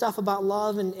all of the stuff about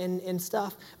love and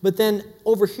stuff, but then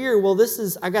over here, well, this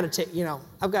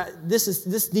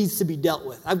needs to be dealt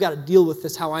with. I've got to deal with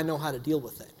this how I know how to deal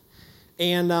with it.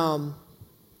 And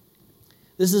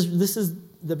this is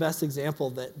the best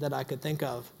example that I could think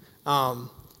of.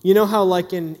 You know how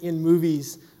like in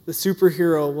movies, the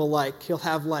superhero he'll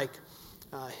have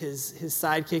his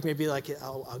sidekick, maybe like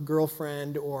a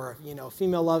girlfriend or a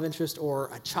female love interest or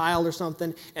a child or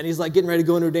something, and he's like getting ready to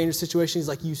go into a dangerous situation. He's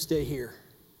like, you stay here.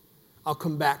 I'll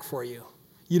come back for you.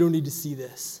 You don't need to see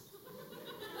this.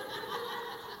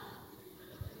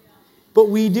 But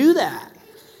we do that.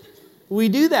 We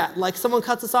do that. Like someone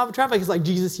cuts us off in traffic. He's like,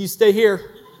 Jesus, you stay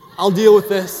here. I'll deal with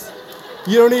this.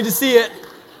 You don't need to see it.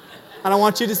 I don't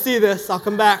want you to see this. I'll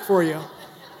come back for you.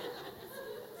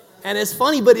 And it's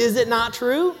funny, but is it not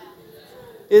true?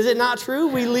 Is it not true?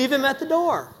 We leave him at the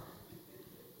door.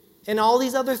 And all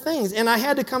these other things. And I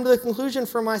had to come to the conclusion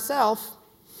for myself,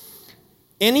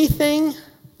 anything,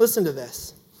 listen to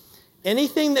this,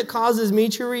 anything that causes me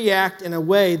to react in a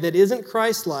way that isn't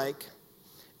Christ-like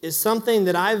is something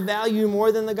that I value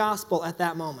more than the gospel at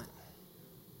that moment.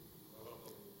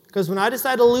 Because when I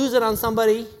decide to lose it on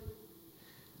somebody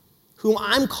whom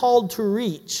I'm called to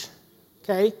reach,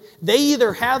 okay, they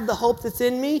either have the hope that's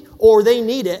in me or they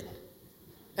need it,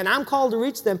 and I'm called to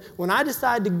reach them. When I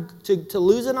decide to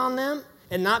lose it on them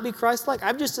and not be Christ-like,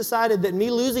 I've just decided that me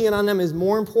losing it on them is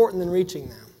more important than reaching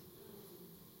them.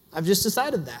 I've just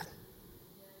decided that.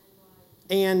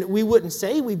 And we wouldn't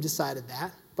say we've decided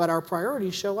that, but our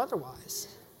priorities show otherwise.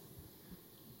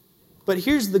 But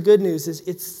here's the good news, is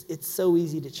it's so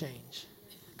easy to change.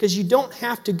 Because you don't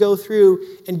have to go through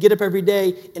and get up every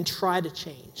day and try to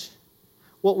change.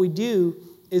 What we do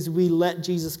is we let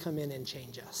Jesus come in and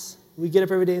change us. We get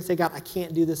up every day and say, God, I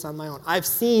can't do this on my own. I've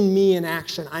seen me in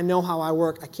action. I know how I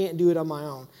work. I can't do it on my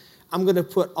own. I'm going to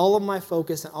put all of my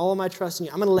focus and all of my trust in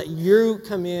you. I'm going to let you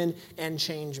come in and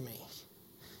change me.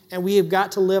 And we have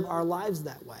got to live our lives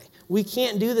that way. We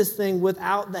can't do this thing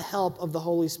without the help of the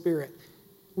Holy Spirit.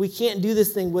 We can't do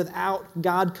this thing without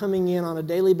God coming in on a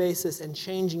daily basis and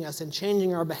changing us and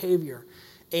changing our behavior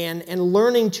and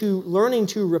learning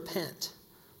to repent.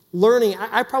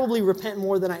 I probably repent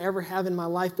more than I ever have in my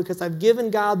life because I've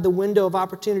given God the window of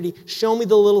opportunity. Show me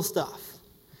the little stuff.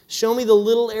 Show me the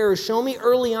little errors. Show me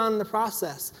early on in the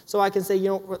process so I can say,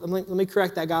 let me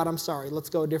correct that, God, I'm sorry. Let's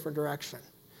go a different direction.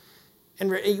 And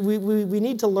we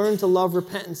need to learn to love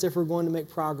repentance if we're going to make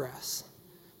progress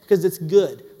because it's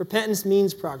good. Repentance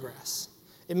means progress.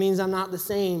 It means I'm not the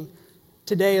same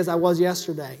today as I was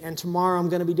yesterday, and tomorrow I'm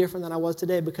going to be different than I was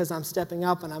today because I'm stepping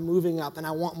up and I'm moving up and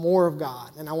I want more of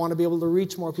God and I want to be able to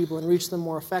reach more people and reach them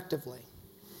more effectively.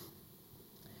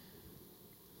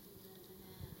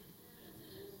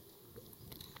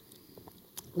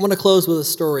 I want to close with a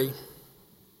story,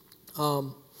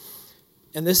 and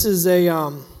this is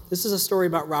a story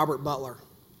about Robert Butler,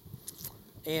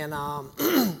 and I'm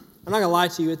not going to lie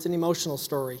to you, it's an emotional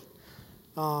story.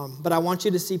 But I want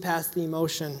you to see past the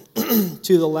emotion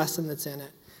to the lesson that's in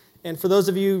it. And for those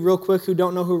of you, real quick, who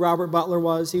don't know who Robert Butler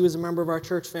was, he was a member of our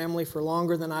church family for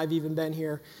longer than I've even been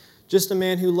here. Just a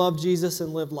man who loved Jesus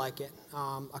and lived like it.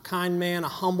 A kind man, a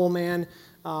humble man.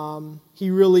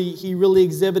 He really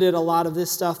exhibited a lot of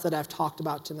this stuff that I've talked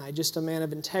about tonight. Just a man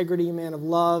of integrity, a man of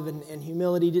love and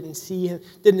humility. Didn't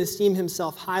esteem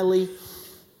himself highly.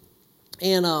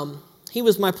 And he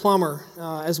was my plumber,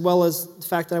 as well as the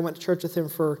fact that I went to church with him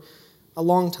for a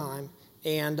long time.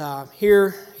 And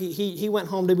here, he went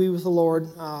home to be with the Lord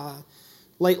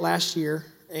late last year.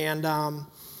 And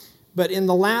but in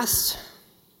the last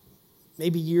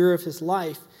maybe year of his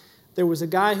life, there was a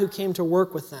guy who came to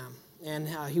work with them. And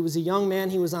he was a young man.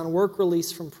 He was on work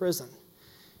release from prison.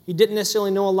 He didn't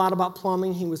necessarily know a lot about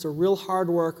plumbing. He was a real hard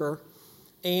worker.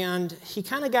 And he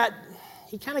kind of got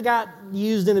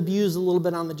used and abused a little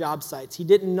bit on the job sites. He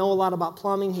didn't know a lot about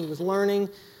plumbing. He was learning.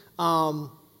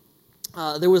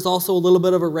 There was also a little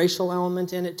bit of a racial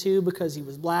element in it too because he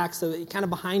was black, so he kind of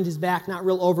behind his back, not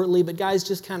real overtly, but guys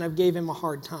just kind of gave him a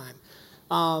hard time.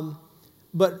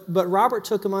 But Robert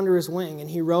took him under his wing, and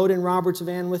he rode in Robert's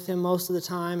van with him most of the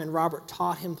time, and Robert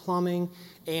taught him plumbing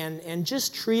and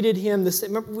just treated him the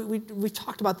same. Remember, we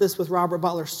talked about this with Robert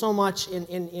Butler so much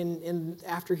in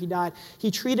after he died. He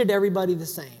treated everybody the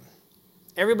same.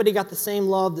 Everybody got the same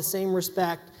love, the same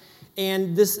respect,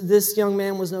 and this young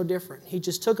man was no different. He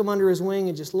just took him under his wing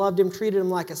and just loved him, treated him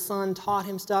like a son, taught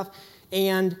him stuff.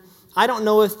 And I don't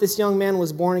know if this young man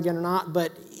was born again or not,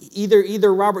 but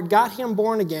either Robert got him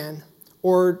born again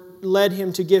or led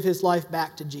him to give his life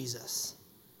back to Jesus.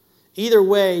 Either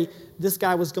way, this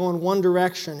guy was going one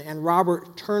direction, and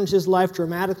Robert turned his life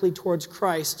dramatically towards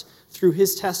Christ through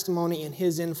his testimony and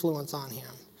his influence on him.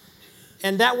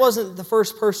 And that wasn't the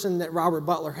first person that Robert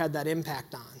Butler had that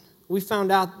impact on. We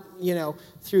found out,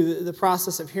 through the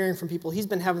process of hearing from people, he's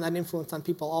been having that influence on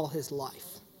people all his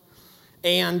life.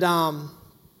 And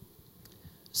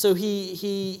so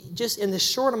he just, in this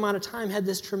short amount of time, had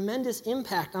this tremendous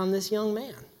impact on this young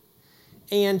man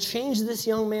and changed this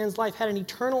young man's life, had an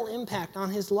eternal impact on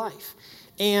his life.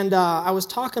 And I was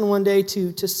talking one day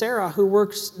to Sarah, who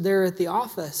works there at the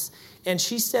office, and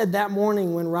she said that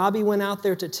morning when Robbie went out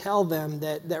there to tell them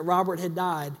that Robert had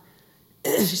died,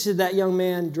 she said that young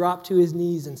man dropped to his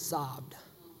knees and sobbed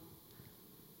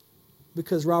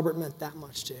because Robert meant that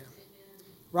much to him.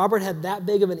 Robert had that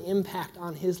big of an impact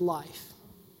on his life.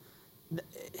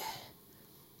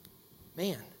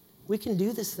 Man, we can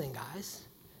do this thing, guys.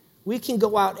 We can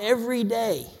go out every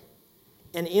day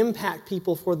and impact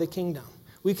people for the kingdom.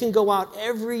 We can go out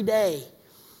every day.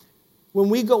 When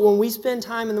we spend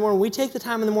time in the morning, we take the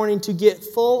time in the morning to get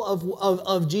full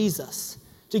of Jesus,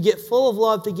 to get full of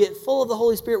love, to get full of the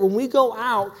Holy Spirit. When we go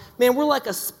out, man, we're like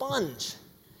a sponge.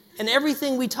 And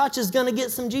everything we touch is going to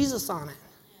get some Jesus on it.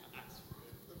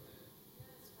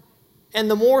 And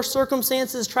the more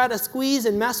circumstances try to squeeze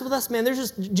and mess with us, man,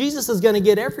 Jesus is going to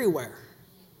get everywhere.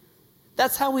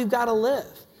 That's how we've got to live.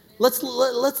 Let's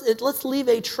leave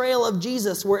a trail of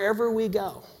Jesus wherever we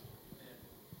go.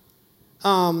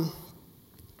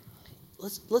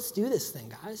 Let's do this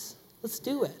thing, guys. Let's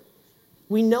do it.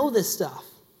 We know this stuff.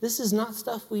 This is not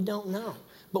stuff we don't know.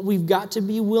 But we've got to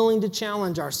be willing to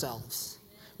challenge ourselves.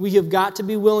 We have got to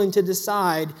be willing to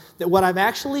decide that what I've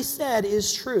actually said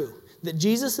is true. That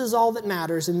Jesus is all that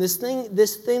matters, and this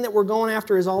thing that we're going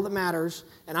after is all that matters,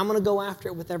 and I'm going to go after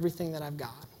it with everything that I've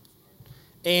got.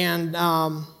 And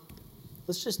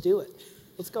let's just do it.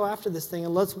 Let's go after this thing,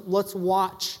 and let's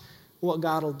watch what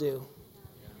God will do.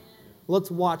 Let's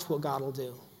watch what God will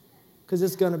do, because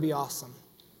it's going to be awesome.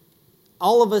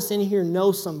 All of us in here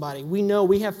know somebody. We know,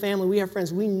 we have family, we have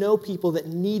friends. We know people that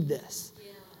need this,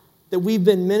 that we've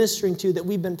been ministering to, that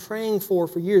we've been praying for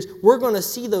years. We're going to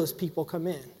see those people come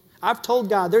in. I've told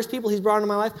God, there's people He's brought into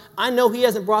my life. I know He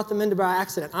hasn't brought them into by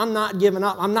accident. I'm not giving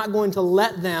up. I'm not going to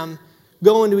let them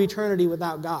go into eternity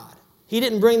without God. He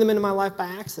didn't bring them into my life by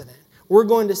accident. We're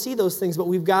going to see those things, but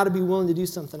we've got to be willing to do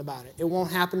something about it. It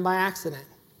won't happen by accident.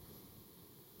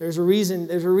 There's a reason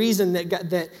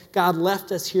that God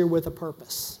left us here with a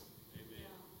purpose.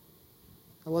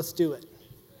 Now let's do it.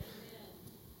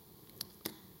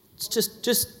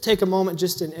 Just take a moment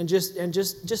and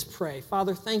just pray.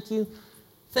 Father, thank you.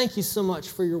 Thank you so much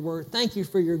for your word. Thank you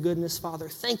for your goodness, Father.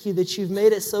 Thank you that you've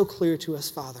made it so clear to us,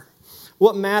 Father,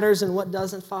 what matters and what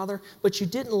doesn't, Father. But you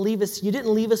didn't leave us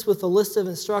with a list of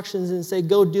instructions and say,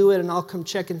 go do it and I'll come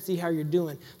check and see how you're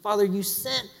doing. Father, you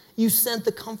sent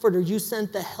the Comforter, you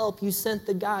sent the help, you sent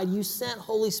the guide, you sent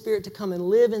Holy Spirit to come and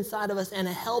live inside of us and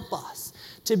help us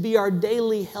to be our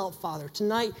daily help, Father.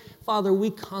 Tonight, Father,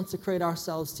 we consecrate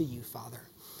ourselves to you, Father.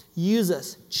 Use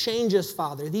us, change us,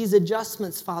 Father. These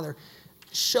adjustments, Father,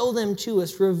 show them to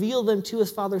us, reveal them to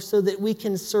us, Father, so that we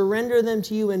can surrender them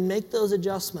to you and make those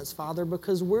adjustments, Father,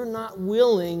 because we're not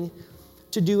willing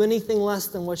to do anything less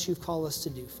than what you've called us to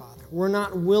do, Father. We're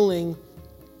not willing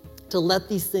to let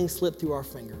these things slip through our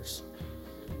fingers.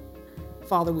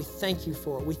 Father, we thank you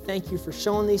for it. We thank you for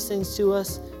showing these things to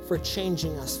us, for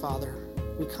changing us, Father.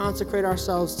 We consecrate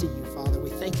ourselves to you, Father.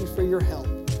 We thank you for your help.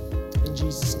 In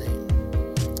Jesus' name.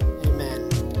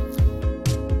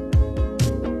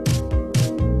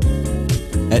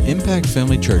 At Impact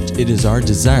Family Church, it is our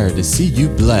desire to see you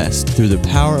blessed through the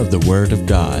power of the Word of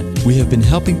God. We have been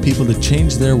helping people to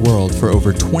change their world for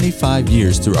over 25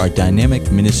 years through our dynamic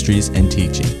ministries and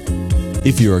teaching.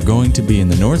 If you are going to be in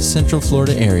the North Central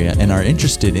Florida area and are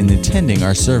interested in attending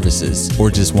our services,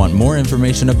 or just want more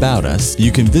information about us,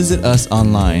 you can visit us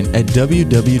online at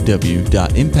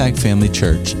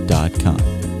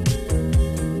www.impactfamilychurch.com.